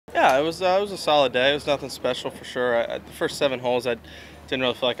Yeah, it was a solid day. It was nothing special for sure. The first 7 holes, I didn't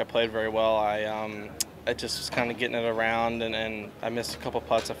really feel like I played very well. I just was kind of getting it around, and I missed a couple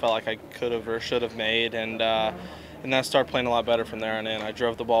putts I felt like I could have or should have made, and then I started playing a lot better from there on in. I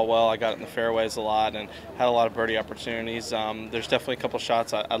drove the ball well. I got it in the fairways a lot, and had a lot of birdie opportunities. There's definitely a couple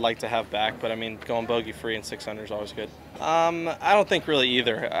shots I'd like to have back, but I mean, going bogey free and 6 under is always good. I don't think really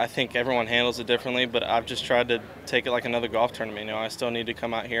either. I think everyone handles it differently, but I've just tried to take it like another golf tournament. I still need to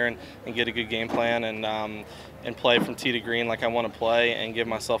come out here and get a good game plan and play from tee to green like I want to play and give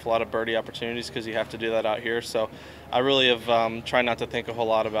myself a lot of birdie opportunities because you have to do that out here. So I really have tried not to think a whole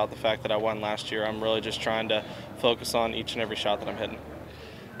lot about the fact that I won last year. I'm really just trying to focus on each and every shot that I'm hitting.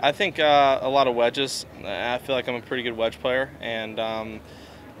 I think a lot of wedges. I feel like I'm a pretty good wedge player, and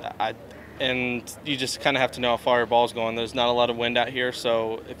you just kind of have to know how far your ball's going. There's not a lot of wind out here,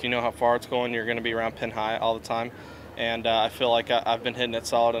 so if you know how far it's going, you're going to be around pin high all the time. And I feel like I've been hitting it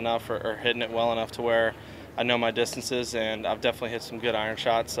solid enough or hitting it well enough to where I know my distances, and I've definitely hit some good iron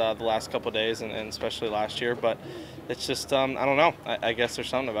shots the last couple of days, and especially last year. But it's just, I don't know. I guess there's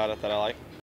something about it that I like.